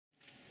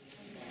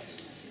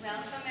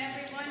Welcome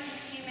everyone who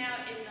came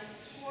out in the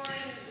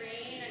pouring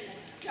rain and the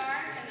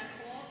dark and the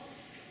cold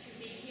to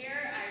be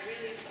here. I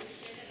really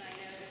appreciate it. I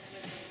know this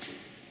was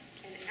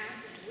an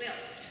act of will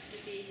to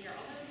be here,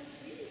 although it's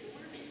really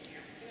warm in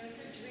here. You know,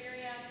 it's so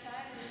dreary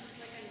outside and this is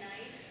like a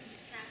nice,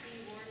 happy,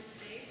 warm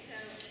space.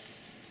 So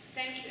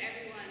thank you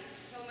everyone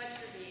so much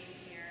for being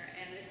here.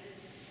 And this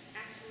is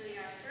actually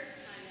our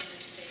first time in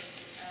this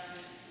space.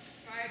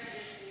 Prior to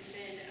this, we've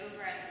been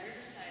over at the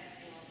Riverside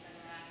School for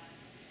the last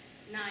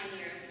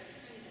 9 years. So it's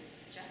kind of an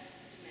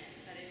adjustment,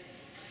 but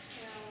it's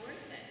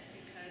worth it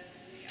because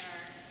we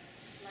are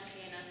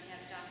lucky enough to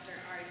have Dr.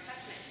 Ari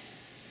Tuckman.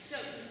 So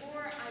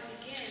before I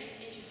begin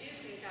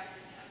introducing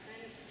Dr.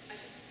 Tuckman, I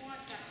just want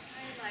to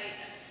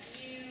highlight a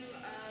few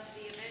of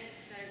the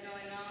events that are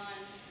going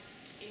on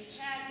in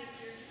Chad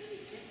this year. It's a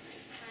really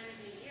different kind of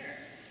a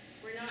year.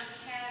 We're not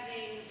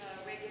having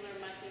the regular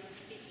monthly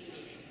speaking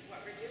meetings.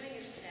 What we're doing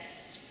instead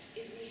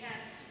is we have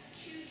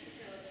 2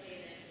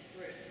 facilitated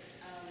groups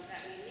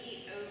that we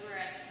meet over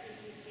at the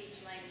Princeton Speech,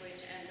 Language,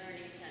 and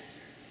Learning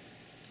Center.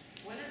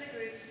 One of the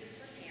groups is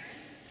for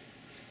parents,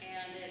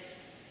 and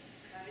it's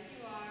come as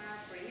you are,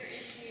 bring your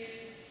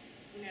issues,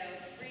 you know,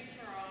 free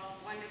for all,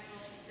 wonderful,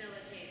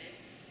 facilitated,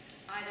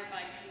 either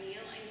by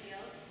Camille and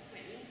Gil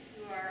Quinton,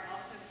 who are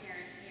also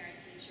parent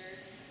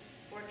teachers,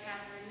 or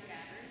Catherine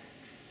McGavin.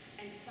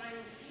 And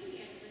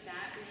simultaneous with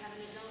that, we have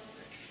an adult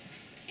group.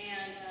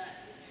 And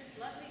it's this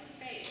lovely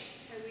space.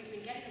 So we've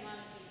been getting a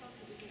lot of people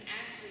so we can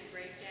actually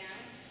break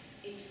down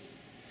into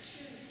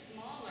 2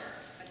 smaller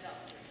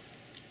adult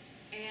groups.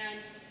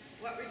 And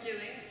what we're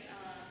doing,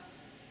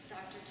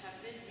 Dr.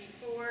 Tuckman,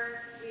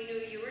 before we knew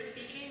you were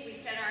speaking, we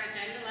set our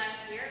agenda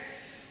last year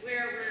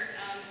where we're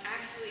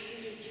actually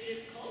using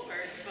Judith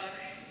Colbert's book,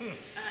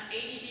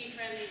 80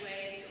 Friendly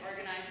Ways to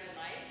Organize Your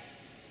Life.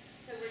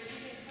 So we're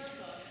using her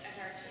book as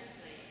our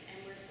template, and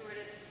we're sort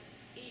of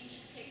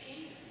each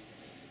picking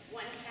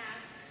one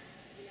task,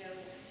 you know,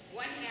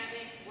 one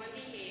habit, one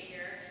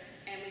behavior,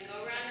 and we go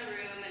around the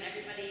room and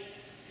everybody,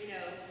 you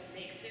know,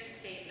 makes their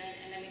statement,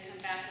 and then we come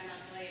back a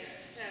month later.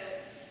 So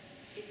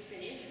it's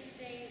been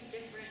interesting,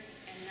 different,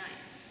 and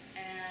nice.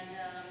 And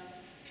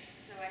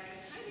so I can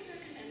highly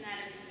recommend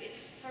that.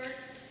 It's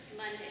first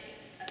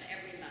Mondays of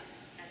every month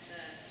at the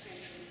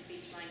Princeton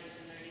Speech, Language,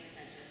 and Learning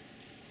Center.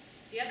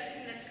 The other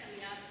thing that's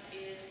coming up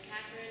is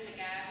Catherine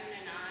McGavin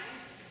and I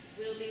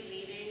will be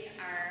leading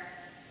our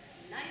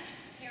 9th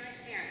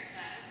parent-to-parent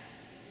class.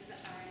 This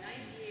is our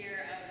 9th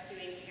year of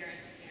doing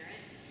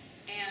parent-to-parent.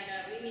 And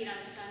we meet on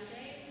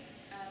Sundays,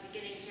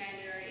 beginning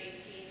January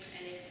 18th,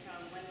 and it's from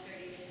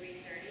 1:30 to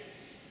 3:30.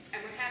 And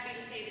we're happy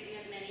to say that we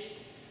have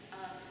many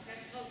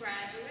successful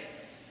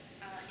graduates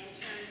in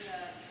terms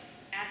of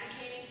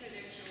advocating for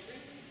their children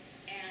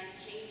and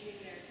changing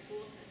their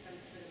school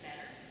systems for the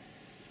better.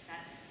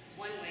 That's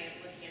one way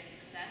of looking at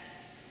success.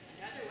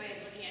 Another way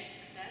of looking at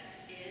success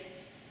is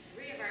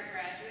 3 of our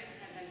graduates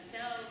have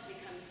themselves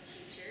become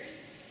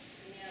teachers.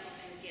 Camille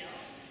and Gil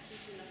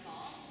teach in the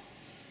fall.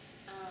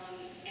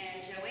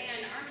 And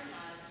Joanne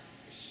Armitage,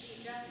 she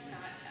just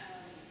got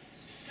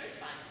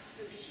certified.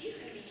 So she's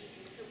going to be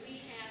teaching. So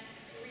we have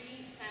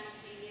 3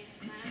 simultaneous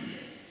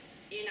classes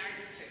in our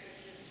district,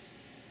 which is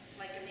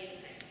like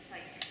amazing. It's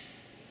like,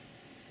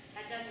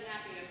 that doesn't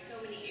happen. There's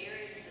so many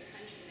areas of the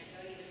country that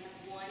don't even have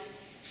one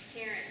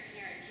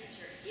parent-to-parent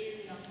teacher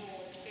in the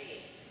whole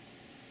state.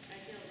 I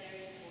feel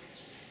very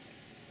fortunate.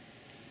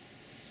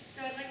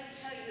 So I'd like to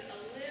tell you a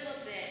little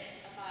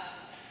bit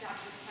about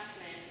Dr.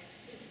 Tuckman.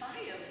 His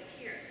bio is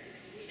here. You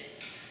can read it.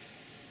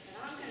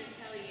 But I'm going to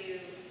tell you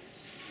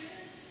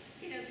just,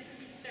 you know, this is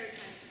his 3rd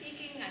time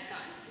speaking. I've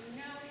gotten to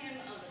know him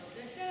a little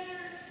bit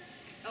better.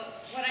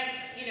 Oh,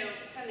 you know,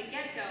 from the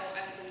get-go,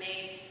 I was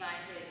amazed by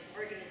his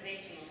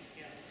organizational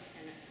skills.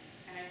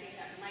 And I think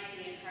that might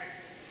be in part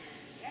because he's an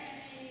MBA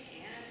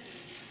and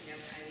he's, you know,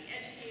 highly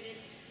educated.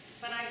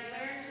 But I've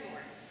learned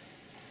more.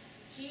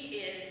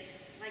 He is,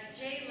 like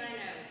Jay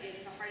Leno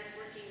is the hardest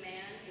working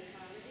man in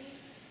comedy,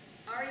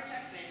 Ari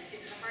Tuckman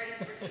is the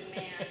hardest working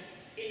man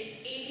in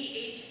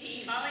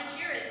ADHD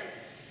volunteerism.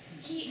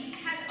 He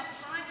has a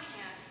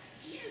podcast.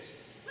 He has,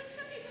 like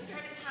some people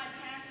start a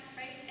podcast,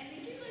 right? And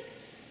they do like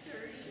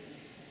 30.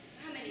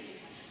 How many do you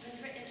have?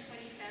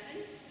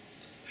 127?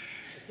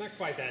 It's not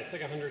quite that. It's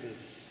like 107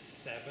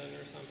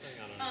 or something.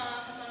 I don't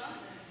know.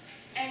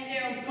 And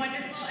they're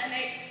wonderful, and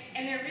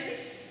they're really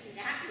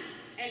snappy.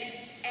 And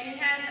he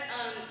has,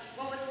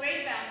 well, what's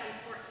great about them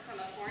from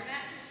a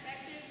format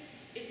perspective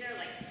is they're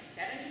like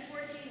 7 to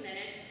 14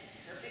 minutes,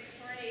 perfect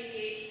for an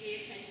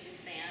ADHD attention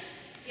span.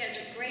 He has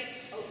a great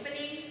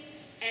opening,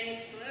 and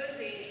his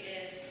closing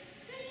is,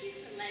 thank you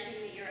for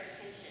lending me your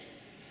attention.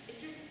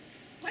 It's just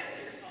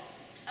wonderful.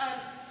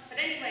 But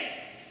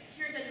anyway,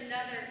 here's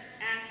another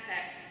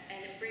aspect,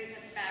 and it brings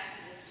us back to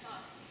this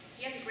talk.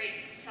 He has a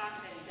great talk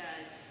that he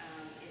does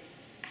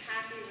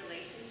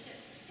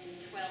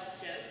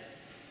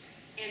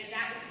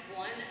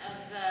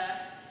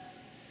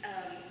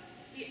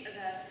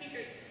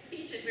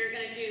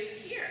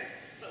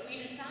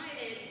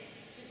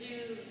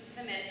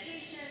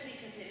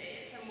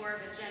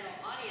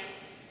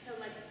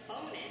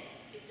bonus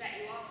is that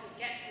you also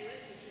get to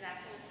listen to that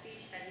whole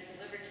speech that he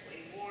delivered to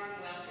a warm,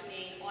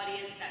 welcoming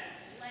audience that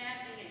was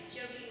laughing and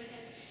joking with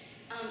him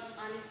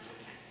on his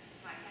podcast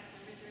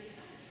number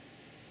 35.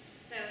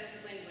 So it's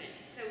a win-win.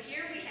 So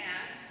here we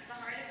have the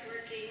hardest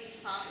working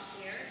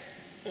volunteer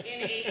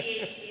in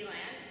ADHD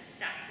land,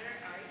 Dr.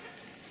 Ari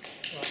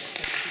Tuckman. Well,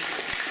 thank you.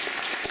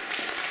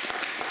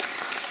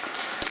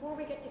 Before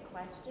we get to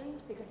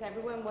questions, because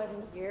everyone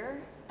wasn't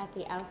here at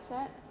the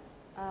outset,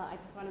 I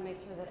just want to make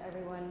sure that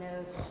everyone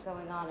knows what's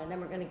going on, and then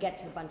we're going to get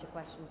to a bunch of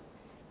questions.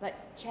 But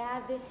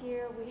Chad, this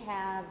year we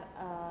have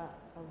a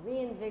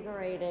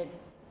reinvigorated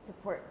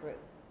support group,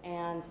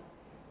 and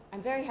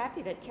I'm very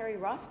happy that Terry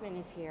Rossman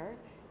is here,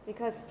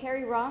 because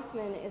Terry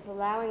Rossman is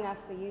allowing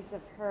us the use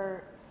of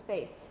her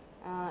space.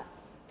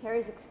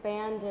 Terry's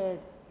expanded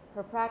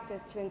her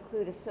practice to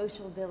include a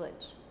social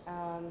village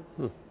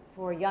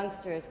for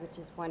youngsters, which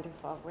is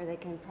wonderful, where they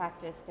can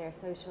practice their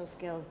social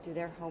skills, do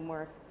their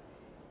homework,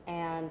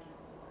 and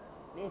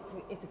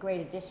it's a great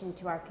addition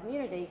to our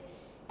community.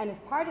 And as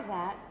part of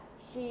that,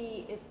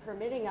 she is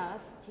permitting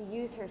us to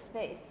use her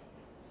space.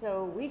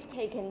 So we've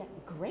taken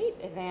great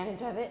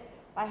advantage of it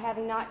by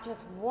having not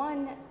just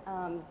one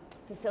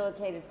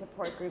facilitated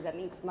support group that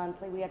meets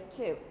monthly, we have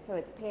two. So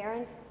it's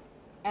parents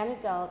and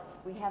adults.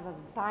 We have a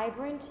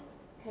vibrant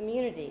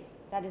community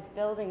that is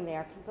building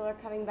there. People are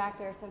coming back.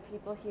 There are some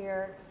people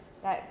here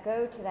that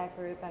go to that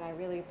group, and I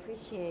really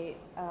appreciate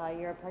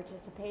your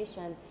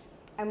participation.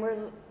 And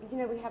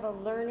we have a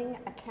learning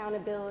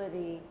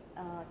accountability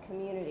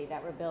community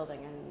that we're building,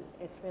 and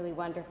it's really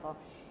wonderful.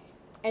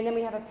 And then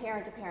we have a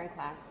parent-to-parent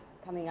class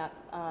coming up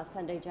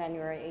Sunday,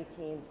 January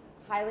 18th.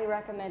 Highly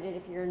recommended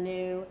if you're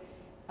new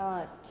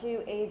to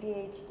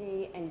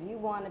ADHD and you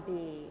want to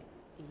be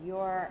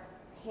your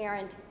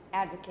parent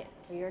advocate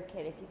for your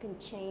kid. If you can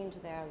change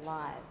their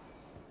lives,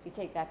 you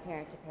take that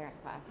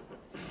parent-to-parent class.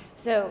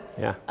 So,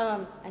 yeah.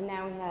 And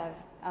now we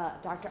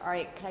have Dr.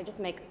 Ari. Can I just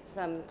make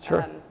some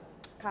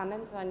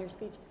comments on your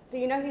speech? So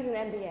you know he's an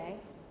MBA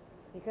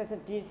because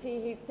of, do you see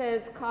he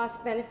says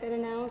cost-benefit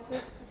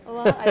analysis a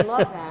lot? I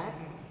love that.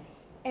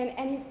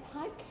 And his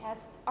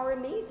podcasts are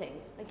amazing.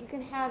 Like you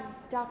can have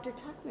Dr.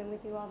 Tuckman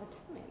with you all the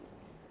time.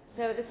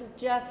 So this is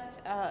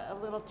just a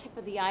little tip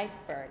of the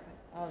iceberg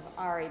of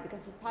Ari,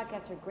 because his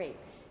podcasts are great.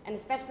 And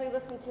especially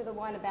listen to the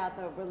one about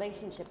the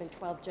relationship in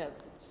 12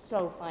 jokes. It's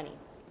so funny.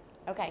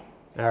 Okay.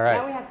 All right.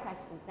 Now we have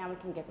questions. Now we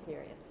can get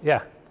serious.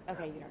 Yeah.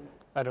 Okay, you don't know.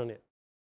 I don't need it.